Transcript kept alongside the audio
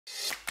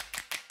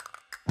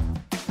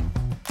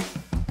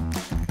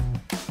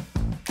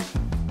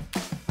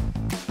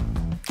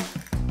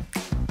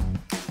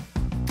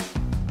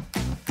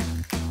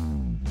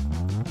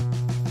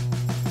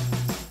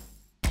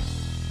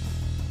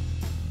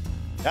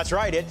That's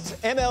right. It's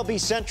MLB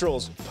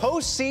Central's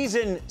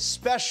postseason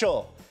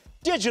special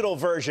digital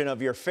version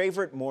of your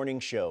favorite morning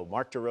show.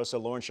 Mark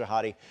DeRosa, Lauren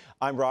Shahadi.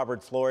 I'm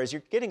Robert Flores.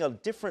 You're getting a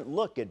different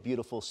look at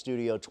beautiful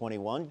Studio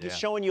 21. Just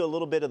showing you a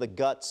little bit of the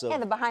guts of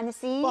the behind the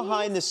scenes.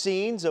 Behind the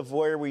scenes of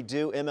where we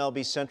do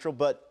MLB Central.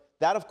 But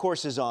that, of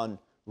course, is on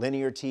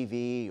linear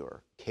TV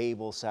or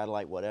cable,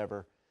 satellite,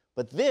 whatever.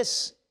 But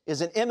this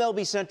is an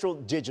MLB Central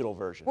digital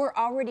version. We're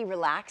already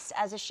relaxed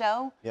as a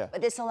show, Yeah. but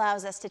this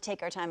allows us to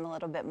take our time a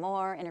little bit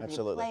more,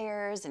 interview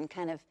players, and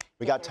kind of.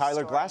 We got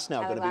Tyler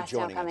Glasnow going to be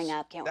joining us. Coming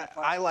up. Can't wait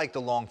for it. I like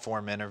the long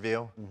form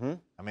interview.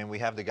 I mean, we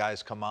have the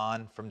guys come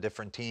on from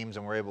different teams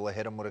and we're able to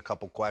hit them with a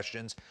couple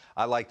questions.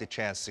 I like the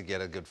chance to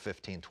get a good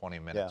 15, 20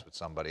 minutes with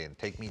somebody and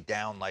take me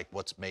down like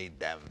what's made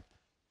them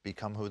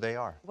become who they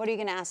are. What are you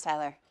going to ask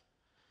Tyler?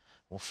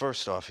 Well,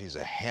 first off, he's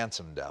a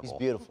handsome devil. He's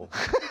beautiful.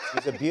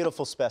 He's a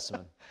beautiful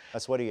specimen.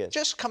 That's what he is.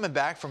 Just coming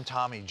back from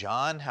Tommy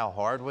John, how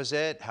hard was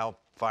it? How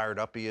fired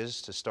up he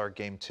is to start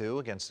Game 2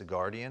 against the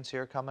Guardians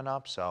here coming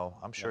up. So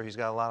I'm sure he's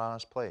got a lot on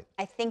his plate.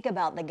 I think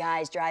about the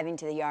guys driving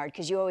to the yard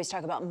because you always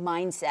talk about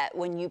mindset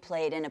when you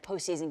played in a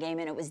postseason game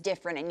and it was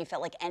different and you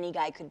felt like any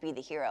guy could be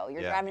the hero.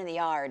 You're driving to the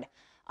yard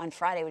on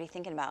Friday. What are you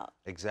thinking about?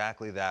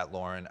 Exactly that,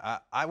 Lauren.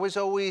 I was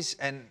always,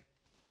 and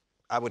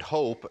I would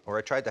hope, or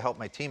I tried to help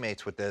my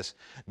teammates with this,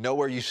 know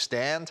where you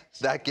stand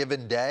that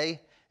given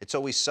day. It's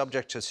always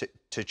subject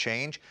to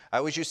change. I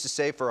always used to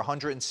say for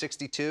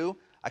 162,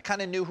 I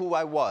kind of knew who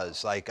I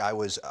was. Like I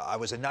was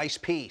a nice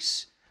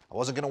piece. I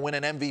wasn't going to win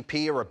an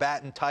MVP or a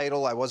batting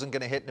title. I wasn't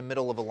going to hit in the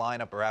middle of a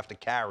lineup or have to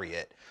carry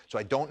it. So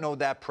I don't know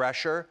that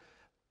pressure.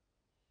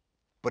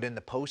 But in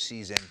the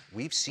postseason,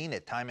 we've seen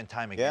it time and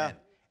time again.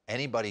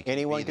 Anyone can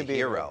be the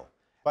hero.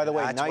 By the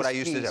way, that's nice what I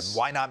used piece. to say.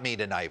 Why not me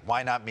tonight?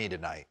 Why not me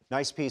tonight?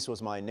 Nice piece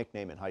was my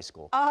nickname in high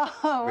school.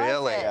 Oh,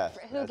 really? Yeah.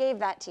 Who gave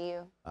that to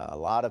you? A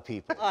lot of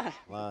people.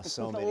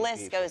 So many The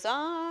list goes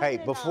on. Hey,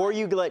 before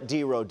you let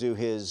D-Row do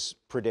his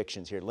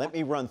predictions here, let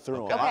me run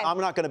through them. I'm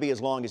not going to be as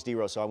long as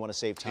D-Row, so I want to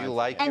save time. Do you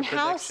like And your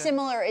how prediction?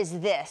 similar is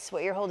this,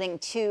 what you're holding,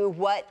 to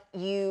what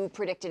you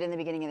predicted in the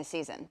beginning of the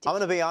season? I'm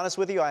going to be honest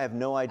with you. I have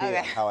no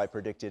idea how I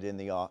predicted in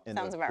the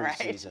Sounds about right.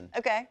 preseason.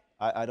 Okay.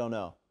 I don't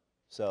know.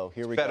 So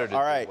here we go. Better to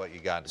All do right. what you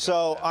got.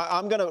 So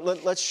I'm going to,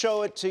 let's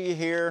show it to you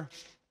here.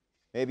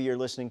 Maybe you're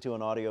listening to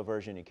an audio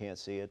version. You can't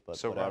see it, but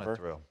whatever. Run it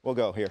through. We'll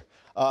go here.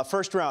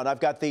 First round,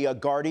 I've got the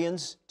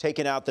Guardians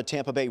taking out the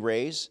Tampa Bay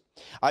Rays.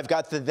 I've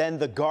got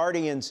the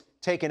Guardians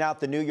taking out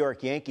the New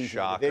York Yankees in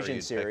the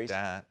Division Series.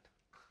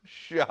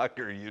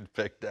 Shocker, you'd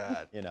pick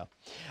that. You know.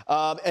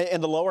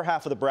 In the lower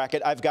half of the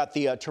bracket, I've got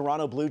the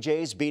Toronto Blue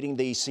Jays beating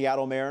the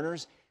Seattle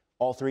Mariners.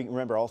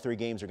 Remember, all three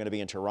games are going to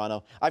be in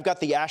Toronto. I've got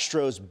the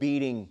Astros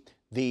beating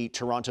the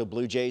Toronto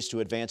Blue Jays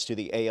to advance to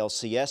the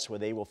ALCS, where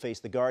they will face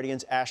the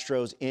Guardians.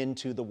 Astros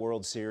into the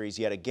World Series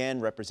yet again,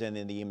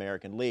 representing the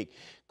American League.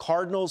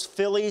 Cardinals,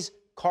 Phillies,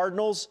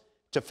 Cardinals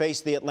to face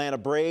the Atlanta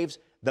Braves.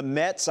 The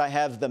Mets, I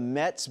have the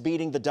Mets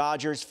beating the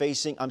Dodgers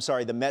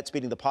the Mets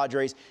beating the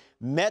Padres.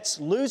 Mets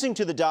losing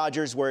to the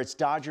Dodgers, where it's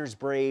Dodgers,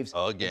 Braves.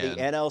 Again.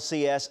 The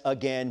NLCS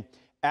again.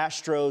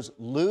 Astros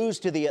lose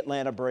to the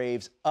Atlanta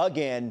Braves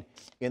again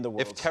in the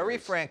World Series. If Terry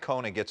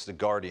Francona gets the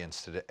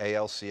Guardians to the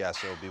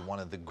ALCS, it'll be one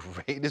of the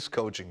greatest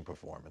coaching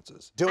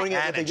performances. Doing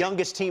it with the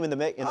youngest team in the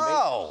major.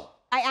 I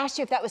asked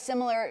you if that was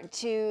similar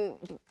to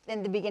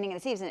in the beginning of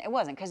the season. It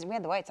wasn't, because we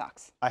had the White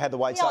Sox. I had the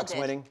White Sox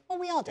winning. Well,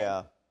 we all did.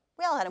 Yeah.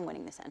 We all had them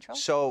winning the Central.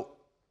 So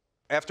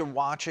after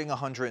watching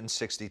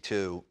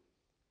 162,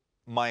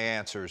 my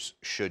answers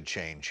should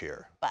change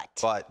here.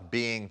 But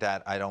being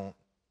that I don't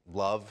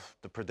love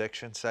the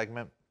prediction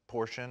segment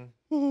portion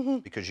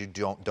because you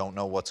don't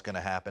know what's going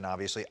to happen,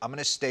 obviously, I'm going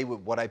to stay with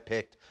what I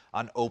picked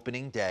on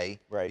opening day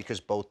because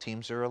both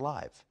teams are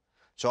alive.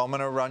 So I'm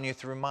going to run you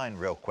through mine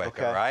real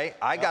quick, all right?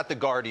 I got the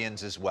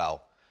Guardians as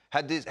well.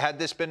 Had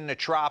this been in a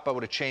trop, I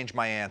would have changed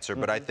my answer.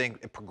 But I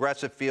think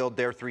Progressive Field,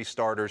 their three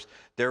starters,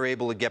 they're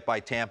able to get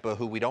by Tampa,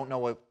 who we don't know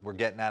what we're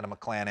getting out of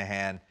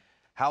McClanahan.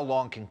 How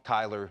long can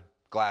Tyler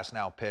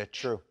Glasnow pitch?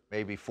 True.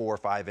 Maybe 4 or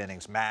 5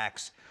 innings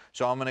max.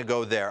 So I'm going to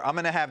go there. I'm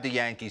going to have the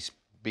Yankees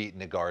beating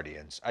the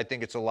Guardians. I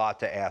think it's a lot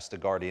to ask the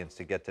Guardians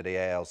to get to the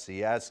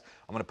ALCS.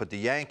 I'm going to put the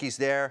Yankees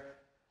there.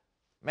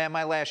 Man,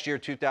 my last year,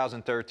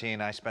 2013,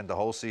 I spent the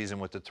whole season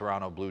with the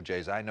Toronto Blue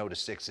Jays. I know the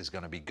 6 is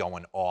going to be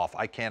going off.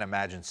 I can't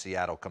imagine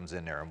Seattle comes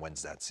in there and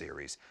wins that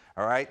series.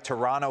 All right,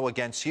 Toronto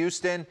against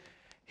Houston.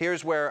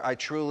 Here's where I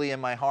truly,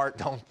 in my heart,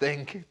 don't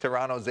think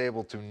Toronto's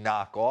able to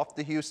knock off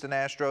the Houston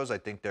Astros. I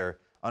think they're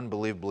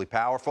unbelievably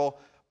powerful.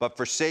 But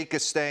for sake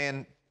of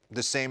staying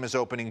the same as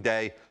opening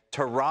day,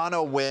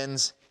 Toronto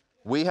wins.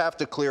 We have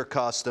to clear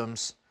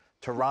customs.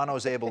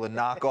 Toronto's able to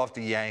knock off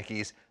the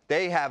Yankees.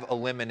 They have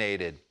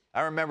eliminated.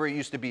 I remember it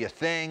used to be a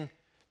thing.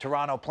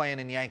 Toronto playing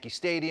in Yankee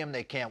Stadium.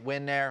 They can't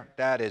win there.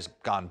 That has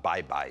gone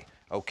bye-bye.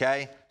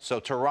 Okay? So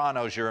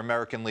Toronto's your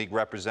American League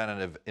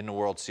representative in the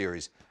World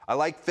Series. I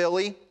like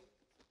Philly.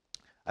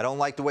 I don't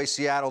like the way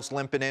Seattle's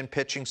limping in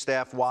pitching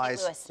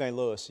staff-wise. St.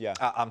 Louis, yeah.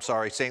 I'm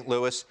sorry, St.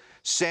 Louis.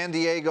 San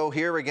Diego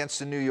here against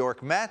the New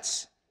York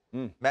Mets.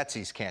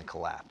 Metsies can't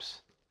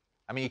collapse.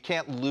 I mean, you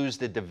can't lose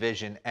the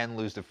division and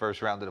lose the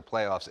first round of the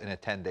playoffs in a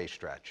 10-day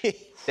stretch.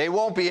 They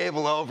won't be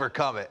able to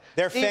overcome it.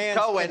 Their Steve fans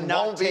Cohen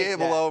cannot won't be take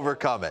able to that.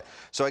 overcome it.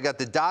 So I got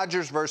the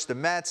Dodgers versus the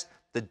Mets.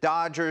 The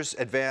Dodgers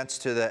advance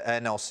to the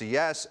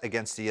NLCS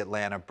against the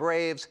Atlanta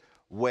Braves,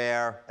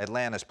 where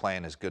Atlanta's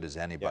playing as good as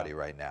anybody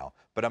right now.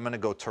 But I'm going to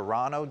go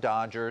Toronto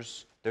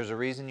Dodgers. There's a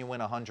reason you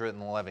win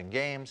 111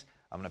 games.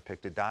 I'm going to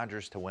pick the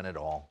Dodgers to win it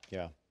all.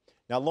 Yeah.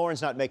 Now,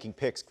 Lauren's not making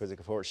picks because,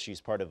 of course,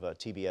 she's part of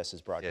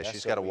TBS's broadcast. Yeah,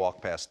 she's got to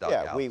walk past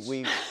dugouts.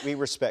 Yeah, we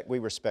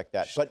respect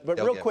that. But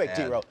real quick,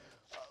 T-Row,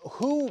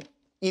 who,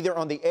 either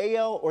on the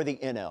AL or the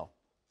NL,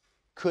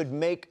 could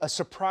make a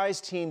surprise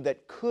team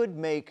that could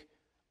make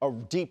a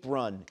deep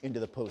run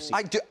into the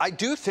postseason? I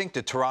do think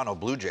the Toronto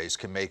Blue Jays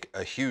can make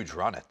a huge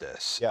run at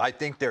this. Yeah. I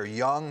think they're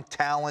young,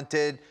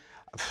 talented,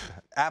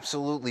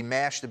 absolutely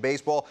mash the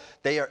baseball.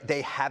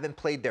 They haven't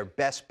played their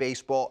best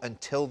baseball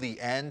until the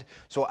end,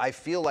 so I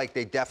feel like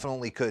they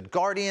definitely could.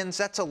 Guardians,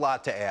 that's a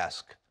lot to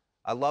ask.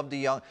 I love the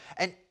young.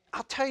 And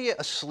I'll tell you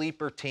a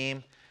sleeper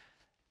team,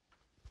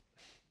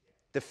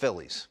 the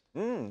Phillies.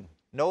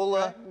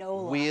 Nola,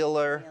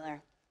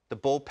 Wheeler. The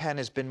bullpen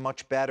has been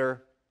much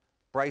better.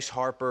 Bryce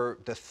Harper,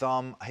 the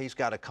thumb, he's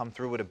got to come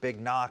through with a big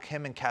knock.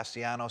 Him and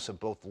Castellanos have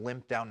both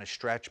limped down the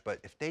stretch, but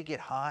if they get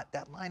hot,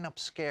 that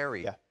lineup's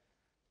scary. Yeah.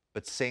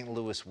 But St.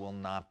 Louis will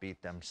not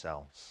beat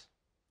themselves.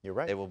 You're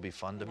right. They will be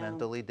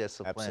fundamentally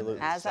disciplined.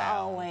 Absolutely. As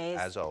always.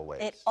 As always.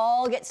 It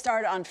all gets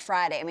started on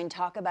Friday. I mean,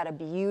 talk about a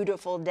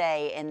beautiful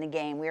day in the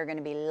game. We are going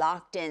to be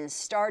locked in,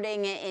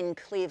 starting in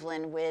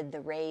Cleveland with the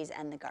Rays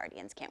and the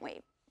Guardians. Can't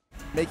wait.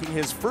 Making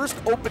his first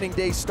opening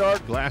day start.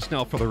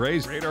 Glasnow for the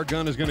Rays. Radar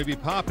gun is going to be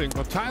popping.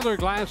 Well, Tyler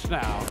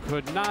Glasnow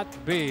could not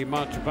be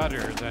much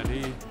better than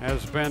he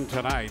has been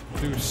tonight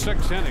through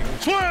 6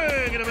 innings. Swing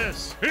and a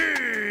miss.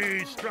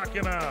 He struck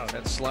him out.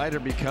 That slider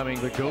becoming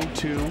the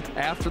go-to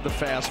after the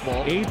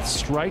fastball. 8th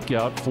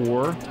strikeout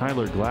for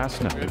Tyler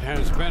Glasnow. It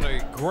has been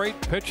a great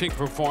pitching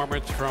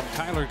performance from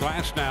Tyler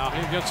Glasnow.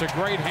 He gets a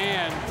great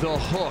hand. The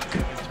hook.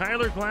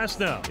 Tyler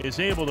Glasnow is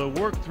able to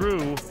work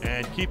through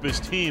and keep his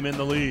team in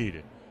the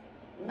lead.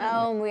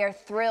 Oh, we are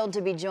thrilled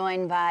to be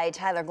joined by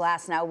Tyler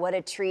Glasnow. What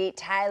a treat.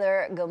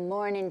 Tyler, good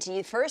morning to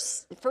you.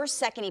 First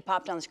second he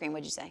popped on the screen,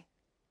 what'd you say?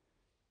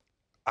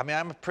 I mean,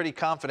 I'm a pretty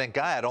confident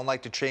guy. I don't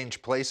like to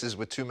change places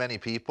with too many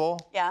people.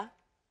 Yeah?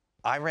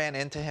 I ran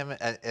into him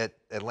at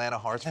Atlanta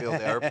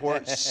Hartsfield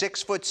Airport,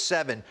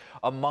 6'7"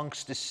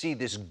 amongst the sea,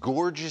 this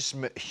gorgeous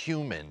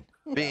human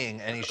being,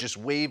 and he's just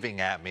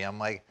waving at me. I'm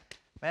like,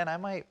 man,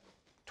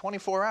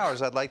 24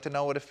 hours, I'd like to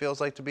know what it feels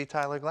like to be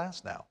Tyler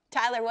Glasnow.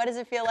 Tyler, what does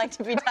it feel like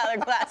to be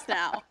Tyler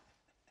Glasnow?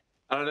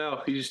 I don't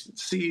know. You just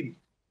see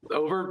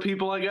over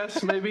people, I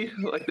guess, maybe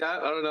like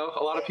that. I don't know.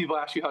 A lot of people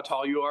ask you how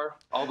tall you are.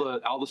 All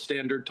the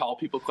standard tall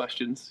people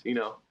questions, you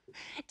know.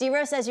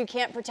 D-Rose says you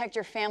can't protect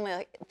your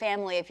family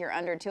if you're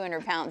under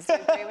 200 pounds. Do you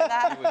agree with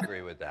that? I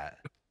agree with that.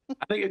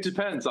 I think it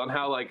depends on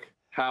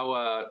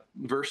how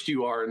versed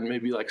you are in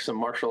maybe like some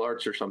martial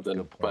arts or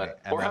something,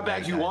 or how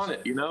bad you want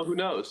it. You know, who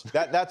knows?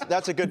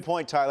 That's a good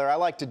point, Tyler. I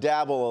like to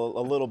dabble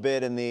a little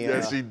bit in the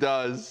Yes, he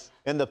does.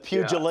 in the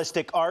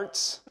pugilistic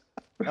arts,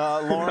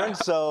 Lauren.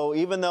 So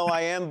even though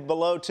I am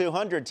below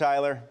 200,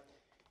 Tyler,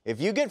 if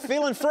you get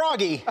feeling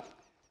froggy.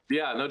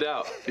 Yeah, no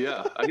doubt.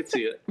 Yeah, I could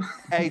see it.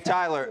 Hey,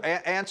 Tyler,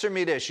 answer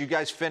me this. You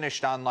guys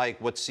finished on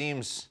like what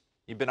seems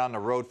you've been on the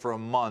road for a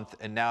month,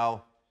 and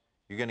now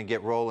you're going to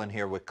get rolling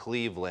here with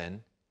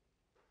Cleveland.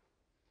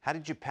 How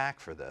did you pack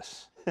for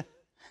this?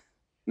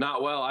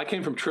 Not well. I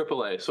came from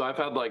AAA, so I've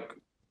had like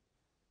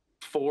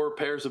 4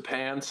 pairs of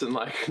pants and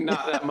like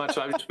not that much.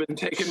 I've just been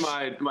taking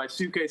my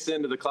suitcase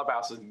into the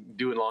clubhouse and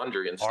doing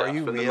laundry and stuff. Are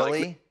you and then,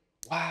 really?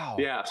 Wow.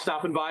 Yeah,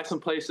 stopping by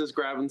some places,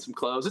 grabbing some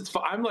clothes. It's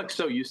fun. I'm like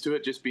so used to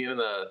it, just being in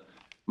the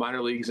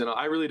minor leagues, and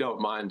I really don't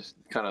mind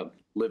kind of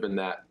living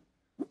that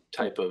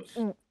type of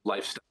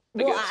lifestyle.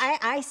 Well,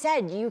 I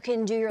said you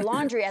can do your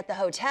laundry at the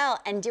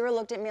hotel, and Dira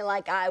looked at me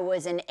like I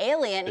was an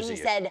alien, and he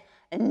said,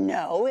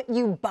 no,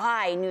 you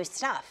buy new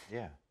stuff.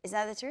 Yeah. Is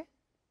that the truth?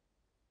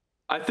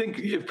 I think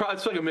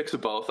it's like a mix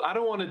of both. I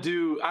don't want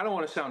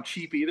to sound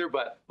cheap either,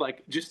 but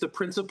like just the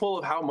principle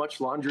of how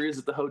much laundry is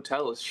at the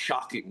hotel is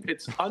shocking.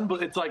 It's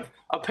it's like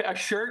a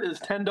shirt is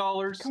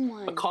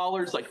 $10, a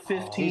collar is like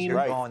 $15. He's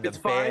right. It's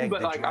fine,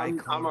 but like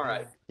I'm all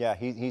right. Yeah,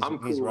 he's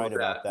cool right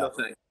about that. No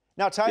thanks.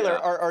 Now, Tyler,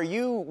 Yeah. are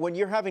you, when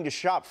you're having to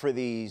shop for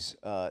these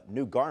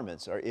new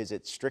garments, is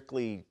it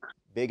strictly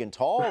big and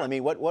tall? I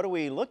mean, what are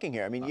we looking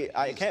here? I mean,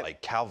 I can't.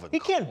 Like Calvin. He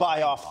can't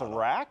buy off the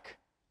rack.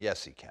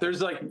 Yes, he can.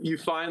 There's like, you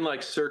find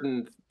like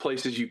certain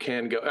places you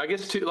can go. I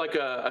guess to like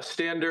a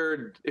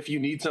standard, if you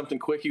need something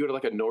quick, you go to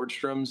like a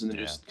Nordstrom's and then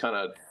just kind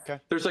of,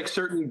 there's like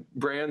certain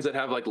brands that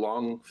have like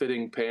long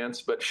fitting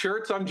pants, but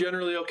shirts I'm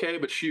generally okay,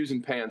 but shoes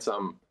and pants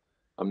I'm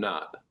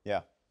not.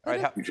 Yeah.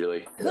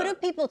 Usually. Who do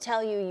people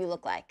tell you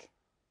look like?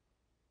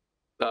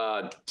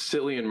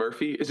 Cillian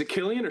Murphy. Is it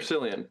Killian or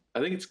Cillian? I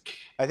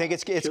think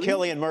it's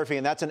Killian Murphy,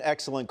 and that's an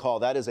excellent call.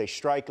 That is a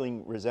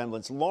striking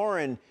resemblance.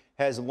 Lauren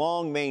has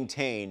long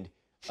maintained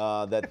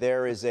that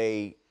there is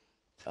a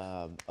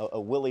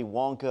Willy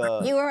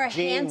Wonka, you are a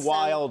Gene handsome,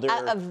 Wilder.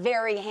 a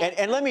very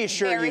handsome. And let me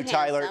assure you,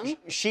 Tyler, handsome.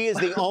 she is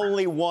the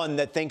only one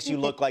that thinks you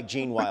look like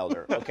Gene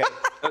Wilder. Okay.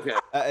 Okay.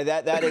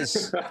 That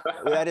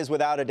is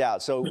without a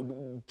doubt.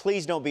 So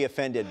please don't be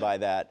offended by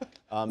that.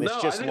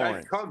 It's just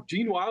Lauren.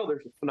 Gene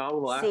Wilder's a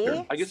phenomenal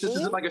actor. I guess this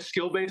isn't like a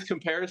skill-based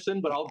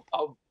comparison, but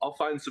I'll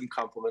find some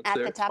compliments at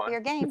there. the top of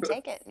your game.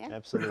 Take it. Yeah.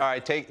 Absolutely. All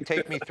right,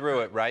 take me through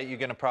it. Right, you're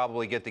going to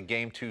probably get the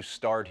Game 2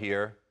 start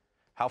here.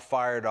 How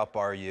fired up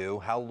are you?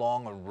 How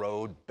long a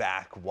road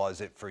back was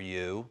it for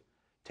you?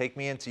 Take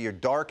me into your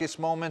darkest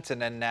moments,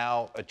 and then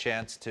now a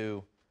chance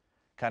to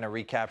kind of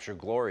recapture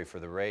glory for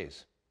the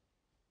Rays.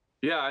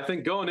 Yeah, I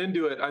think going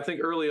into it, I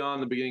think early on in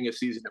the beginning of the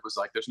season, it was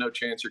like, there's no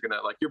chance you're going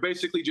to, you're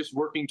basically just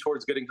working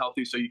towards getting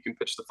healthy so you can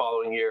pitch the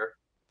following year.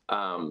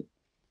 And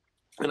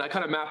I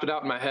kind of mapped it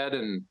out in my head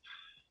and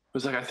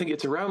was like, I think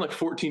it's around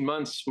 14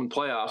 months when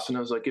playoffs. And I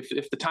was like, if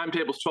the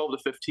timetable's 12 to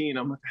 15,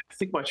 I'm like, I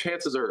think my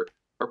chances are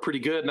pretty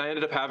good. And I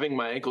ended up having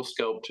my ankle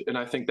scoped. And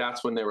I think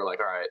that's when they were like,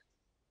 all right,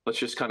 let's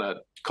just kind of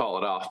call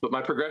it off. But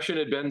my progression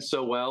had been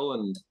so well.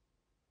 And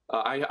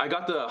I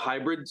got the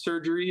hybrid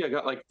surgery. I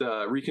got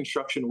the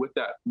reconstruction with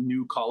that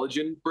new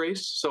collagen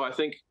brace. So I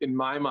think in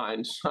my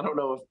mind, I don't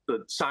know if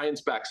the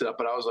science backs it up,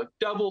 but I was like,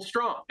 double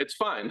strong. It's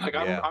fine.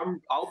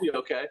 I'll be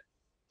okay.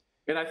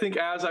 And I think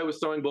as I was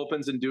throwing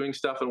bullpens and doing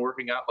stuff and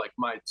working out,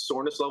 my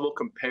soreness level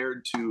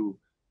compared to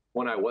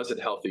when I wasn't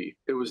healthy,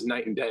 it was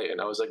night and day. And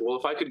I was like, well,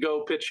 if I could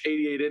go pitch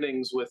 88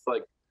 innings with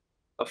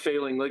a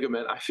failing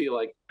ligament, I feel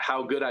like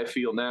how good I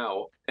feel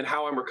now and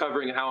how I'm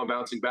recovering and how I'm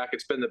bouncing back.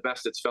 It's been the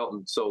best it's felt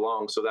in so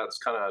long. So that's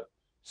kind of.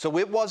 So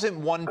it wasn't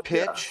one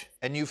pitch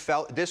and you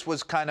felt this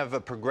was kind of a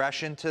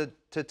progression to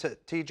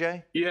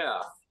TJ? Yeah.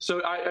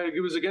 So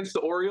it was against the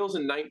Orioles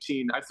in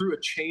 19. I threw a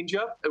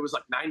changeup. It was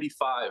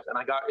 95. And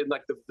I got in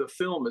the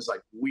film is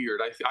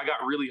weird. I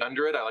got really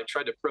under it. I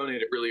tried to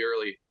pronate it really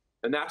early.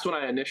 And that's when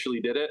I initially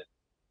did it.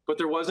 But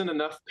there wasn't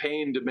enough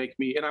pain to make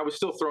me, and I was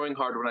still throwing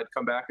hard when I'd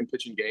come back and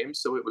pitch in games.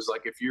 So it was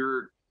if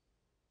you're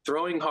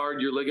throwing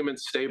hard, your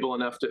ligament's stable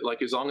enough to,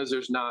 as long as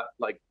there's not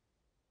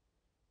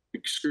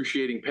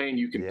excruciating pain,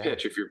 you can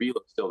pitch if your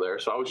velo's still there.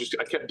 So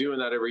I kept doing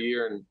that every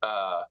year. And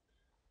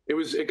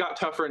it got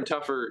tougher and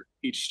tougher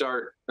each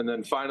start. And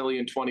then finally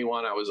in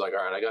 21, I was like,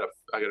 all right, I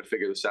gotta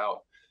figure this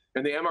out.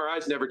 And the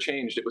MRIs never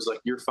changed. It was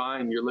you're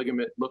fine. Your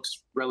ligament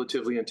looks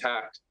relatively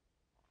intact.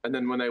 And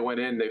then when they went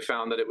in, they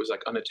found that it was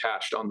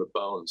unattached on the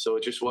bone. So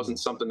it just wasn't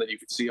something that you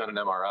could see on an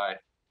MRI.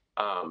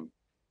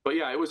 But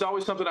yeah, it was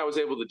always something I was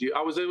able to do.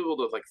 I was able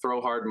to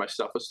throw hard. My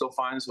stuff was still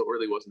fine. So it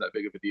really wasn't that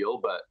big of a deal.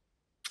 But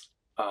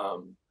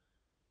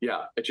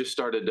yeah, it just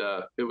started.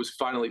 It was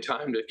finally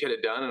time to get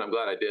it done. And I'm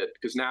glad I did.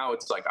 Because now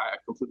it's I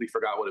completely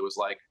forgot what it was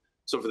like.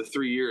 So for the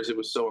 3 years, it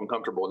was so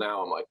uncomfortable.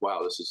 Now I'm like,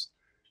 wow,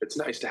 it's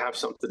nice to have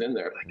something in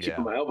there,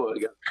 keeping my elbow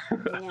together.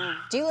 Yeah.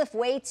 Do you lift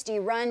weights? Do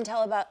you run?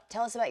 Tell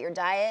us about your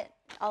diet.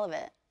 All of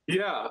it.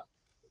 Yeah.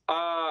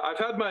 I've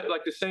had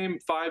the same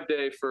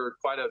 5-day for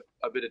quite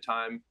a bit of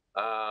time.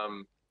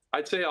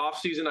 I'd say off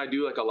season, I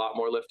do a lot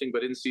more lifting,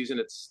 but in season,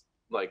 it's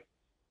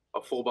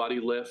a full body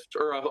lift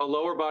or a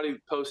lower body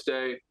post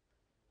day.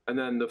 And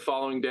then the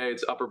following day,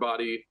 it's upper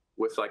body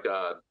with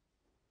a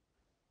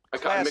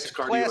mixed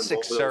cardio.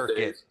 Classic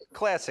circuit.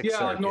 Classic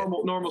circuit.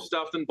 Normal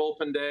stuff, then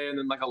bullpen day, and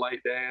then a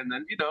light day. And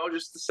then,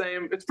 just the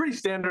same. It's pretty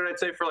standard, I'd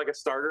say, for a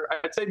starter.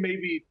 I'd say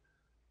maybe,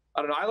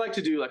 I don't know. I like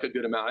to do a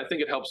good amount. I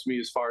think it helps me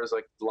as far as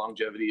the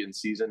longevity in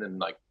season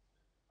and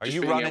Are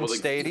you running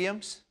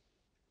stadiums?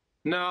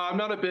 No, I'm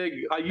not a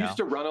big. I used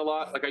to run a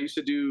lot. I used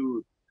to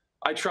do.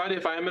 I try to,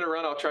 if I am in a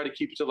run, I'll try to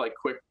keep it to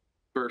quick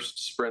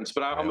burst sprints.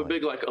 But I'm a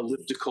big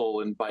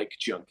elliptical and bike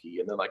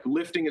junkie. And then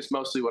lifting is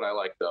mostly what I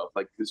like though.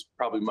 Is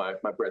probably my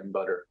bread and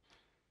butter.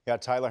 Yeah,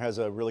 Tyler has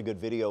a really good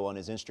video on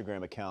his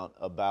Instagram account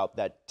about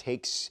that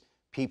takes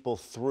people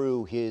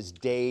through his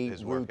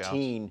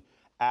routine. Workouts.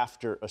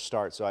 After a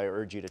start, so I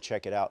urge you to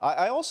check it out.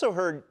 I also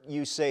heard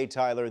you say,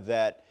 Tyler,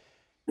 that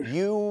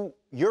your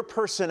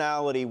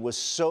personality was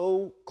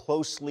so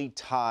closely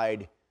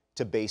tied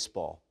to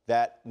baseball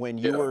that when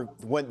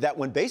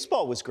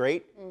baseball was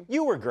great,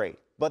 you were great,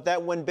 but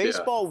that when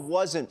baseball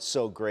wasn't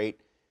so great,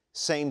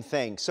 same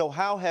thing. So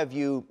how have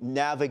you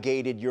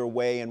navigated your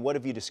way, and what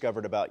have you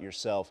discovered about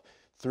yourself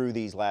through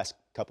these last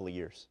couple of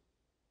years?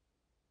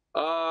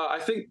 I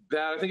think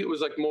it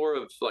was more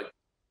of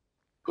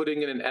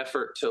putting in an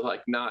effort to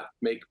not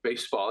make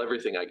baseball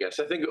everything, I guess.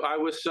 I think I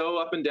was so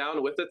up and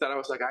down with it that I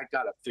was I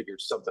gotta figure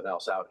something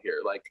else out here.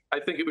 I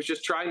think it was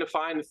just trying to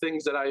find the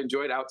things that I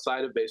enjoyed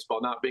outside of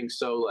baseball, not being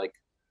so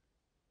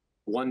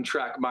one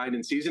track mind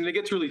in season. And it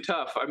gets really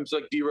tough. I'm just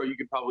D-Row, you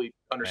can probably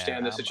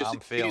understand this. It's just I'm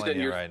feeling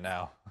you right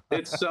now.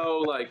 It's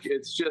so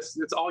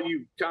it's all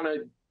you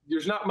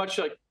there's not much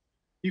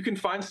you can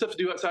find stuff to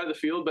do outside of the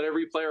field, but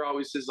every player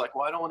always says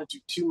well, I don't want to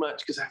do too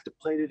much because I have to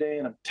play today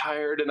and I'm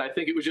tired. And I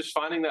think it was just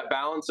finding that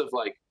balance of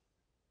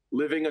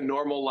living a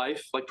normal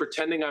life, like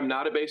pretending I'm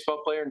not a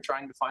baseball player and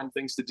trying to find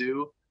things to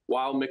do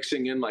while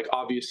mixing in, like,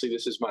 obviously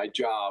this is my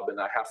job and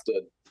I have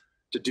to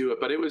do it.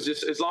 But it was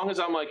just, as long as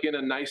I'm like in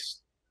a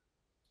nice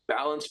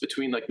balance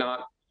between like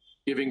not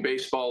giving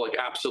baseball like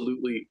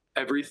absolutely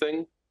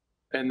everything,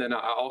 and then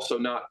also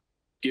not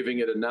giving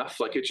it enough,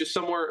 like it's just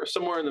somewhere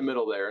in the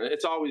middle there. And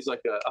it's always like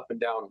a up and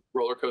down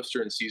roller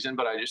coaster in season,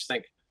 but I just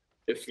think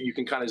if you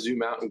can kind of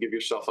zoom out and give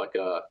yourself like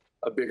a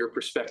bigger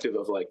perspective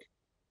of like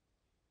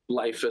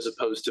life as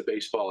opposed to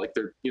baseball, like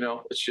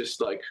it's just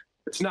like,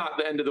 it's not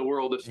the end of the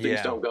world if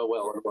things don't go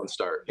well in one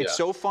start. It's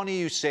so funny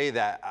you say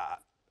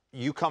that.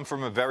 You come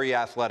from a very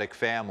athletic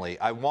family.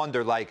 I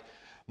wonder, like,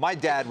 my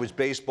dad was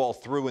baseball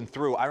through and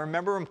through. I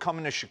remember him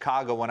coming to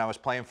Chicago when I was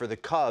playing for the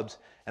Cubs,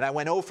 and I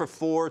went 0 for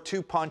 4,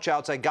 2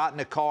 punch-outs. I got in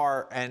the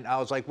car, and I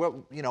was like,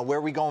 well, where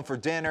are we going for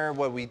dinner?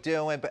 What are we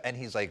doing? And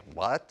he's like,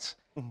 what?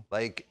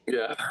 Like,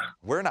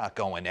 we're not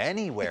going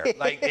anywhere.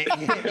 Like,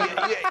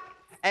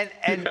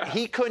 and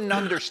he couldn't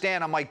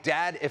understand. I'm like,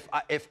 Dad,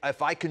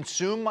 if I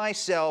consume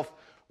myself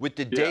with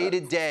the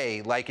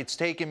day-to-day, like it's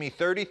taken me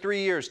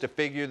 33 years to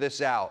figure this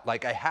out.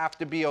 Like, I have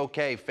to be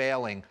okay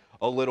failing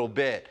a little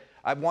bit.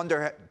 I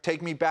wonder,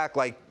 take me back,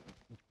 like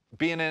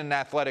being in an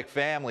athletic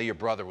family, your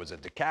brother was a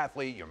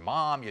decathlete, your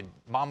mom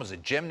was a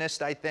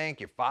gymnast, I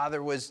think. Your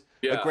father was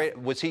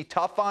was he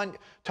tough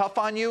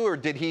on you, or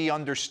did he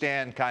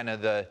understand kind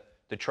of the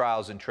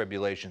trials and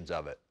tribulations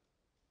of it?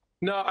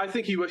 No, I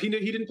think he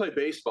didn't play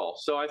baseball.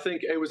 So I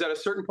think it was at a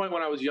certain point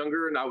when I was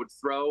younger and I would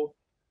throw,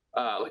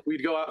 like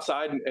we'd go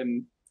outside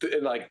and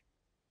like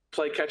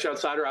play catch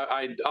outside, or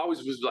I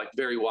always was like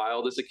very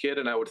wild as a kid,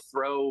 and I would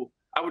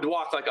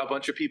walk like a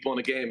bunch of people in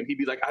a game, and he'd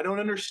be like, I don't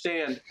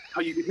understand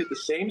how you can hit the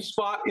same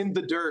spot in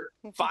the dirt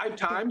 5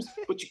 times,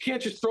 but you can't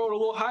just throw it a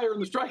little higher in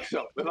the strike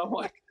zone. And I'm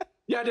like,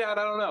 yeah, Dad,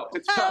 I don't know.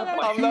 It's tough.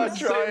 Like, I'm not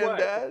trying,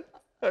 Dad.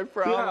 I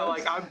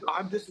promise. Yeah,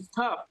 like this is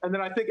tough. And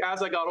then I think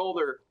as I got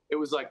older, it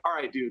was like, all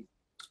right, dude,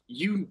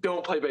 you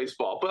don't play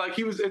baseball. But like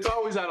it's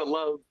always out of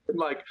love. And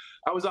like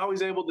I was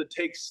always able to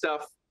take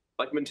stuff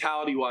like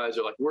mentality wise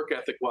or like work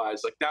ethic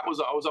wise. Like I was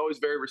always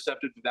very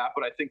receptive to that.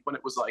 But I think when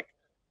it was like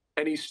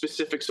any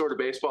specific sort of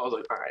baseball, I was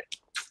like, all right,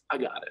 I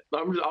got it.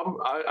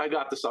 I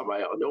got this on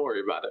my own. Don't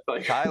worry about it.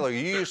 Like, Tyler,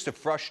 you used to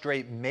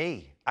frustrate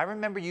me. I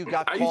remember you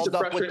got called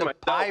up with the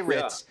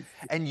Pirates,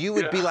 and you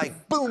would be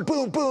like, boom,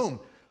 boom, boom,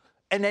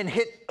 and then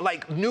hit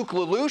like Nuke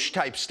LaLoosh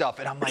type stuff.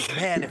 And I'm like,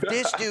 man, if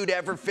this dude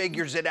ever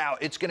figures it out,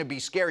 it's going to be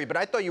scary. But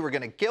I thought you were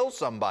going to kill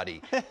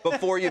somebody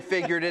before you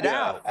figured it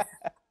out.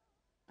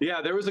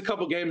 Yeah, there was a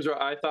couple games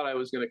where I thought I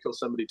was going to kill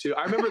somebody too.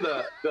 I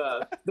remember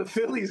the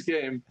Phillies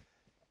game.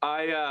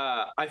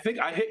 I think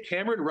I hit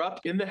Cameron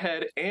Rupp in the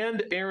head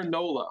and Aaron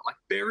Nola, like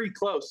very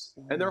close.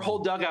 And their whole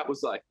dugout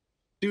was like,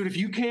 dude, if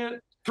you can't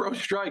throw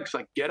strikes,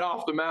 like get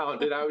off the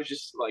mound. And I was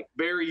just like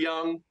very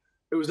young.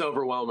 It was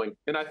overwhelming.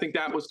 And I think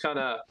that was kind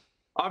of,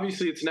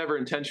 obviously it's never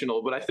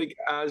intentional, but I think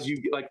as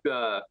you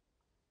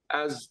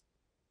as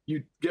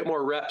you get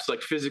more reps,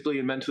 like physically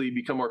and mentally you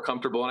become more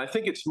comfortable. And I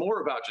think it's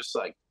more about just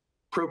like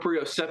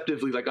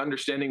proprioceptively, like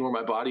understanding where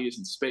my body is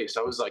in space.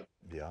 I was like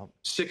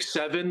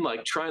 6'7",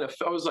 like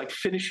I was like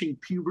finishing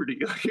puberty.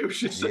 Like it was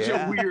just such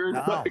a weird,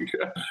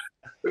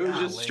 it was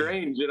just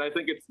strange. And I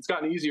think it's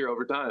gotten easier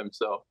over time.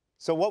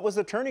 So what was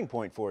the turning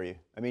point for you?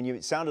 I mean,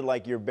 it sounded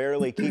like you're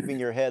barely keeping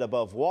your head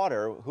above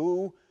water.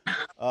 Who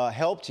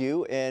helped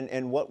you,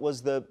 and what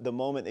was the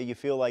moment that you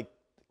feel like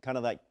kind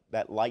of like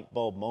that light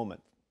bulb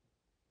moment?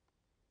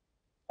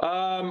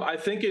 I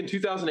think in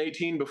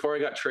 2018, before I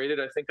got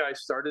traded, I think I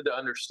started to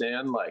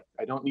understand, like,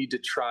 I don't need to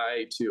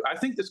try to, I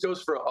think this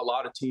goes for a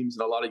lot of teams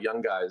and a lot of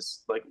young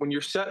guys. Like when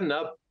you're setting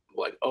up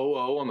like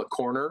 0-0 on the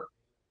corner.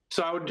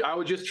 So I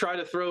would just try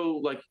to throw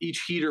like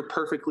each heater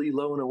perfectly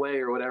low and away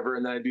or whatever.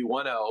 And then I'd be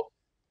 1-0.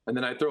 And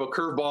then I'd throw a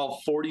curveball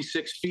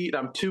 46 feet.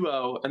 I'm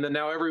 2-0. And then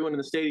now everyone in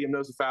the stadium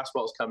knows the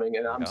fastball is coming.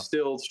 And I'm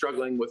still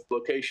struggling with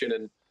location.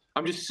 And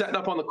I'm just setting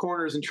up on the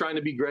corners and trying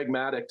to be Greg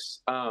Maddux.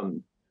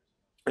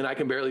 And I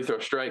can barely throw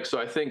strikes. So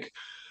I think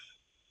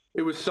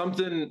it was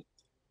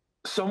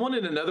someone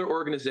in another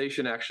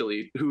organization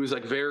actually, who was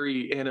like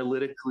very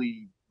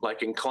analytically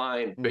like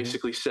inclined,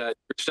 basically said,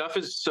 your stuff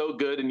is so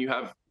good and you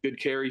have good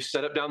carries,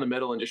 set up down the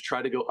middle and just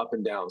try to go up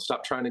and down.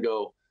 Stop trying to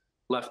go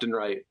left and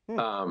right.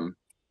 And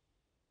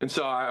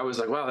so I was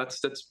like, wow,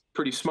 that's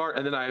pretty smart.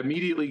 And then I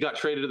immediately got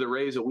traded to the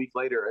Rays a week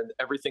later, and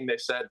everything they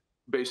said,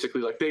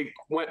 basically, like they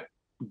went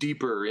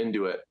deeper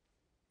into it.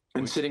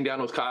 And sitting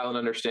down with Kyle and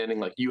understanding,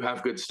 like, you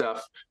have good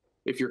stuff.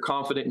 If you're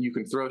confident and you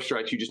can throw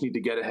strikes, you just need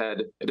to get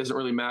ahead. It doesn't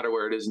really matter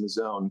where it is in the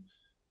zone.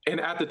 And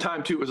at the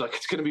time, too, it was like,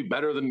 it's going to be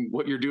better than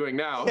what you're doing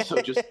now.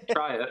 So just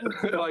try it.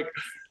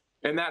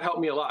 And that helped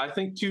me a lot. I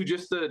think, too,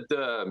 just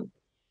the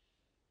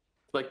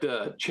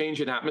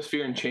change in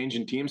atmosphere and change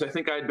in teams. I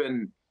think I'd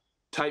been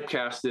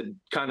typecasted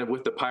kind of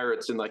with the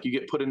Pirates, and like you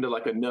get put into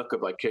like a nook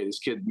of like, okay, this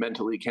kid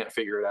mentally can't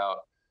figure it out.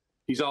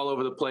 He's all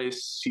over the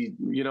place.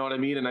 You know what I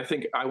mean? And I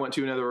think I went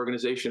to another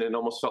organization and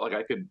almost felt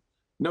like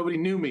nobody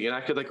knew me and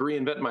I could like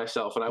reinvent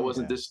myself, and I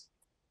wasn't this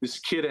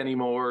kid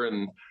anymore.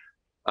 And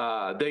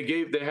they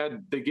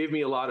gave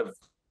me a lot of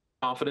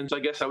confidence, I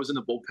guess. I was in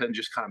the bullpen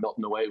just kind of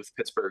melting away with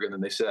Pittsburgh, and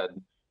then they said,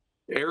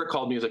 Eric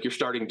called me, he was like, you're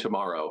starting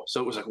tomorrow.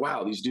 So it was like,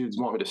 wow, these dudes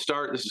want me to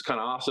start. This is kind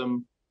of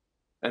awesome.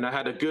 And I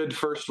had a good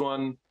first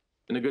one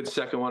and a good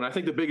second one. I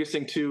think the biggest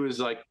thing too is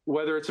like,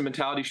 whether it's a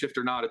mentality shift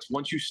or not, it's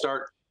once you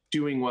start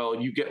doing well,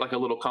 you get like a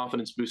little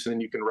confidence boost, and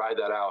then you can ride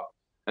that out.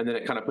 And then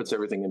it kind of puts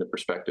everything into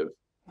perspective.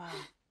 Wow.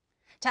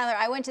 Tyler,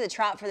 I went to the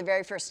Trop for the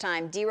very first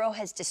time. D-Row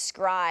has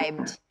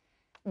described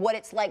what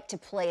it's like to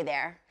play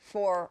there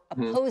for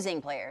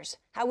opposing players.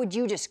 How would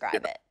you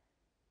describe it?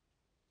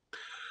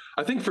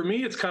 I think for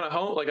me, it's kind of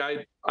home. Like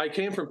I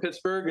came from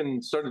Pittsburgh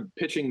and started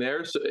pitching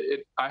there. So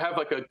I have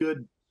like a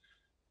good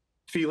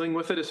feeling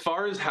with it. As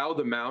far as how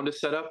the mound is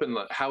set up and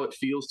how it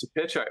feels to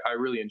pitch, I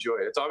really enjoy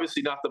it. It's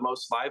obviously not the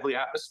most lively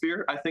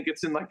atmosphere. I think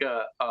it's in like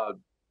a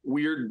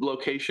weird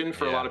location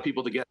for a lot of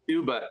people to get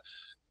to, but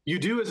you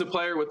do as a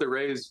player with the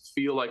Rays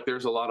feel like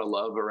there's a lot of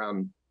love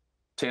around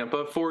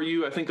Tampa for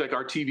you. I think like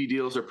our TV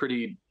deals are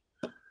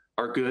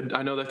good.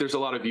 I know that there's a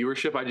lot of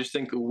viewership. I just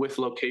think with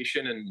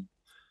location and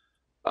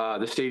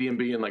the stadium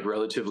being like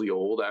relatively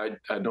old,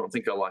 I don't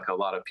think a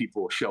lot of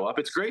people show up.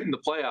 It's great in the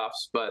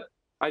playoffs, but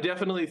I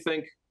definitely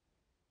think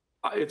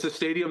it's a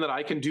stadium that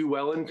I can do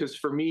well in, because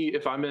for me,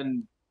 if I'm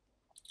in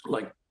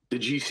like the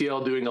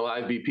GCL doing a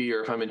live BP,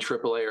 or if I'm in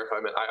AAA, or if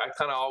I'm in, I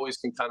kind of always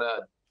can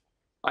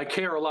I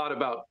care a lot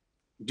about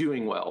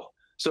doing well.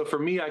 So for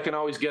me, I can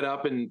always get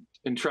up and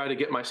try to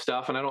get my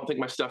stuff. And I don't think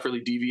my stuff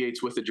really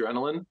deviates with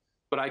adrenaline,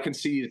 but I can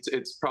see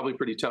it's probably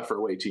pretty tough for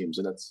away teams,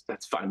 and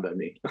that's fine by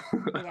me.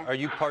 Yeah. Are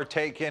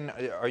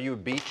you a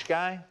beach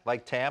guy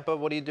like Tampa?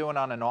 What are you doing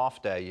on an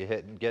off day? You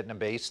getting a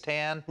base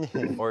tan,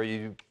 or are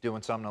you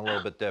doing something a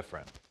little bit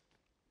different?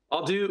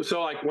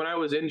 So like when I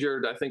was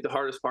injured, I think the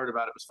hardest part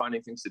about it was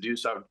finding things to do.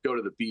 So I would go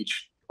to the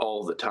beach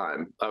all the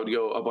time. I would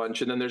go a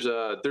bunch. And then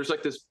there's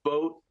like this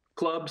boat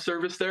club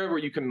service there where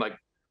you can like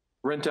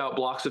rent out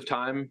blocks of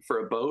time for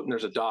a boat. And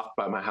there's a dock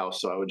by my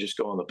house. So I would just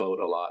go on the boat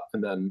a lot.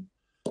 And then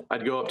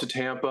I'd go up to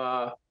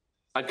Tampa.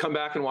 I'd come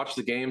back and watch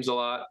the games a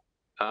lot.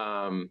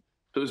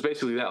 It was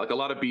basically that, like a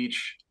lot of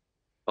beach,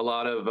 a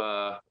lot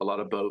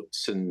of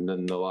boats, and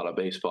then a lot of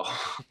baseball.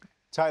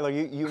 Tyler,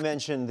 you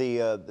mentioned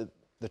the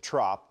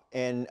Trop.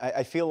 And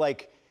I feel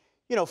like,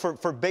 you know,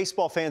 for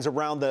baseball fans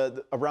around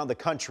the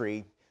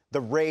country,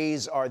 the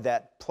Rays are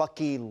that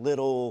plucky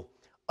little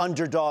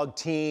underdog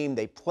team.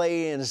 They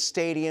play in a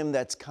stadium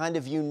that's kind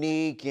of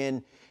unique,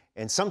 and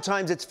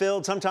sometimes it's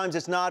filled, sometimes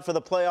it's not. For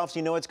the playoffs,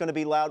 you know it's going to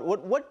be loud.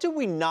 What do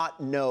we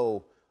not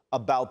know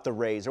about the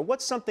Rays, or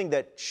what's something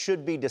that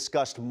should be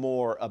discussed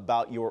more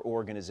about your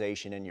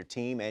organization and your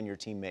team and your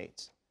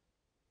teammates?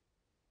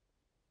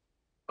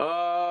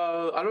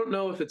 I don't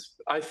know if it's.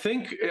 I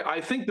think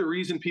the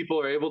reason people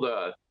are able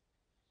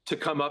to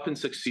come up and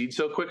succeed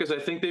so quick is I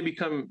think they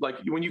become like,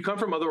 when you come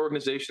from other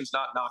organizations,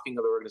 not knocking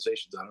other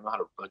organizations. I don't know how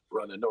to like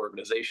run an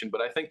organization, but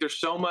I think there's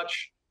so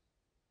much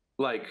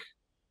like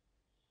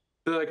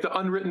the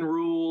unwritten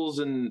rules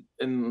and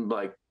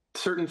like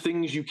certain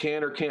things you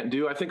can or can't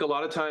do. I think a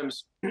lot of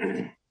times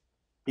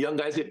young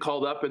guys get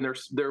called up and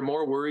they're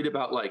more worried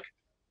about like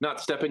not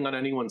stepping on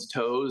anyone's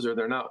toes, or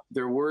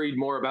they're worried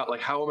more about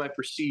like, how am I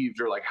perceived,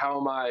 or like,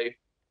 am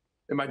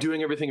I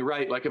doing everything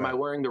right? Like, am I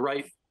wearing the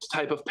right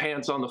type of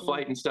pants on the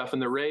flight and stuff?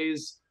 And the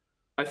Rays,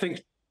 I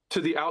think to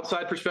the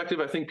outside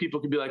perspective, I think people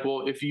could be like,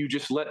 well, if you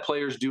just let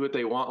players do what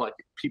they want, like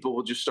people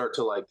will just start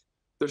to like,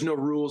 there's no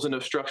rules and no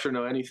structure,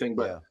 no anything.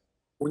 But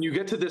when you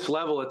get to this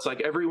level, it's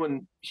like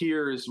everyone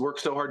here is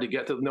worked so hard to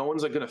get to, no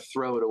one's like going to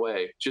throw it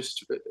away.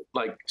 Just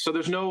like, so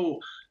there's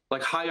no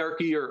like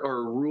hierarchy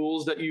or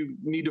rules that you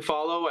need to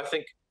follow. I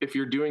think if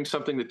you're doing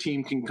something the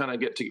team can kind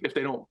of get to, if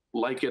they don't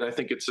like it, I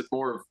think it's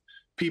more of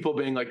people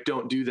being like,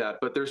 don't do that.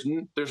 But there's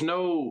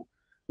no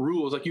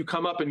rules. Like you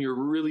come up and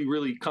you're really,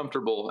 really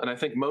comfortable. And I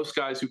think most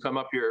guys who come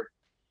up here,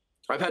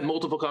 I've had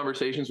multiple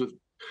conversations with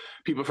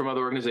people from other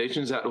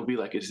organizations that will be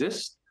like, is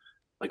this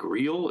like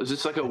real? Is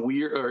this like a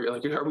weird, or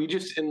like, are we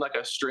just in like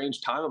a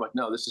strange time? I'm like,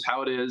 no, this is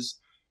how it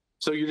is.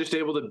 So you're just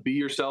able to be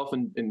yourself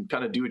and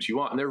kind of do what you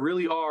want. And there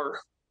really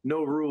are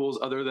no rules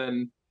other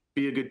than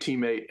be a good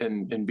teammate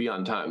and be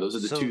on time. Those are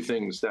the two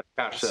things that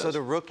Cash says. So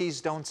the rookies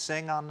don't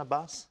sing on the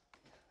bus?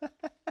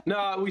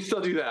 No, we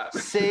still do that.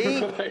 See?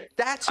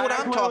 That's what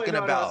I'm talking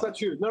about. No, that's not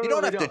true. No, you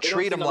don't have to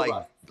treat them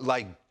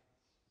like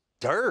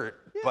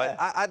dirt, but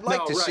I'd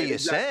like to see you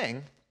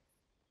sing.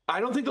 I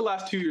don't think the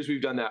last 2 years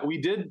we've done that. We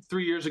did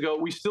 3 years ago.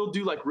 We still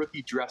do like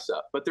rookie dress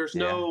up, but there's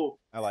no.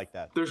 I like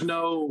that. There's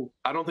no.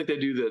 I don't think they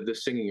do the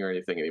singing or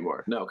anything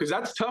anymore. No, because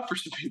that's tough for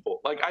some people.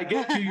 Like I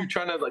get you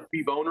trying to like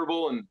be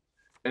vulnerable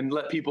and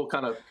let people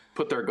kind of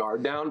put their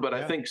guard down, but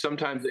I think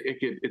sometimes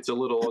it's a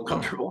little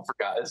uncomfortable for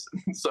guys.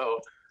 So,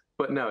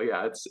 but no,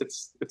 it's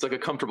like a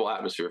comfortable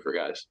atmosphere for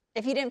guys.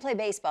 If you didn't play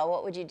baseball,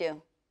 what would you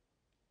do?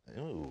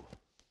 Ooh,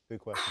 good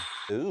question.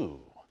 Ooh.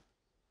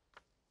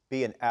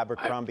 Be an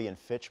Abercrombie and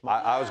Fitch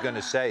model? I was going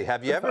to say,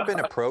 have you ever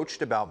been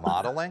approached about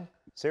modeling?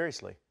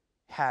 Seriously?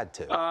 Had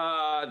to.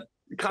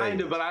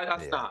 Kind of, but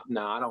that's not.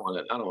 No, I don't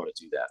want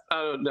to do that.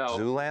 I don't know.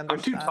 Zoolander.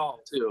 I'm too tall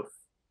too.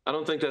 I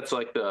don't think that's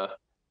like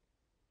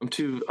I'm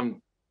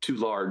too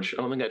large.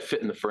 I don't think I'd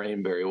fit in the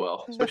frame very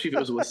well, especially if it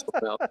was with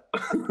someone else.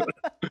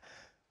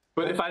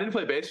 But if I didn't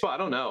play baseball, I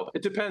don't know.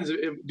 It depends.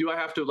 Do I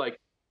have to, like,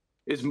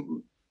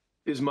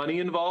 is money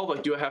involved?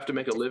 Like, do I have to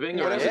make a living?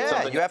 Or is it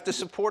something you have to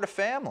support a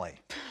family.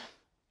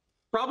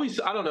 Probably,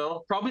 I don't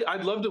know. Probably,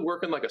 I'd love to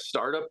work in like a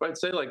startup. I'd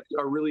say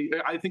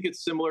I think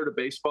it's similar to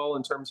baseball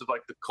in terms of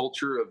like the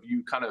culture of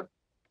you kind of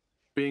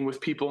being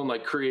with people and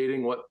like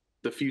creating what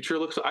the future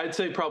looks like. I'd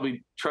say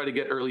probably try to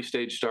get early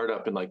stage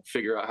startup and like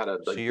figure out how to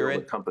like build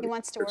a company. He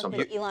wants to work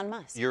with Elon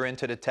Musk. You're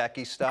into the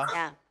techie stuff?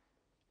 Yeah.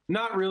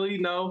 Not really.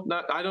 No,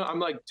 I'm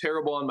like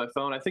terrible on my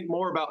phone. I think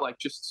more about like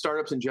just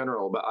startups in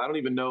general, but I don't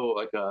even know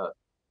like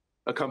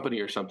a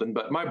company or something.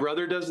 But my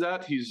brother does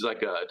that. He's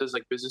like does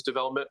like business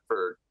development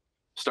for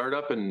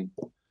startup, and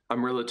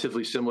I'm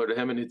relatively similar to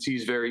him, and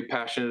he's very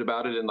passionate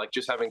about it, and like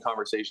just having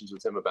conversations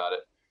with him about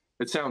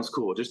it sounds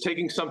cool. Just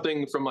taking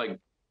something from like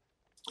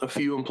a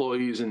few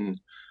employees and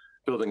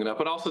building it up,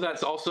 but also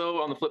that's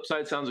also on the flip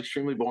side sounds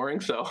extremely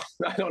boring, so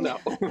I don't know.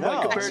 Like,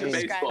 compared to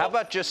baseball. How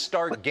about just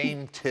start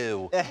game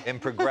 2 in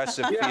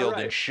Progressive Field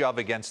and shove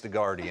against the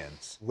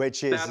Guardians?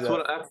 Which is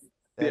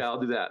yeah, I'll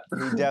do that.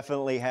 He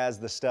definitely has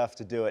the stuff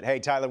to do it. Hey,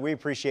 Tyler, we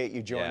appreciate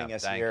you joining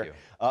us here.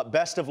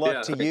 Best of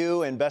luck to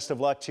you, and best of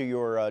luck to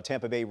your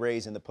Tampa Bay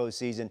Rays in the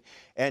postseason.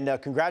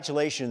 And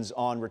congratulations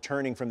on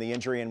returning from the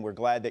injury, and we're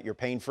glad that you're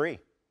pain-free.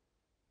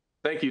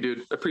 Thank you,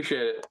 dude.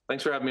 Appreciate it.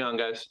 Thanks for having me on,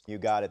 guys. You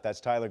got it. That's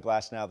Tyler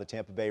Glasnow, the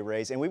Tampa Bay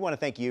Rays. And we want to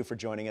thank you for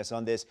joining us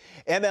on this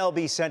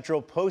MLB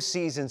Central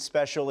postseason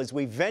special as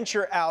we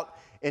venture out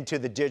into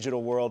the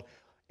digital world.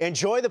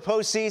 Enjoy the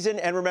postseason,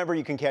 and remember,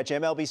 you can catch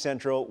MLB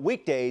Central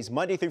weekdays,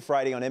 Monday through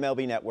Friday on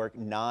MLB Network,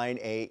 9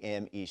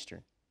 a.m.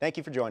 Eastern. Thank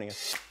you for joining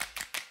us.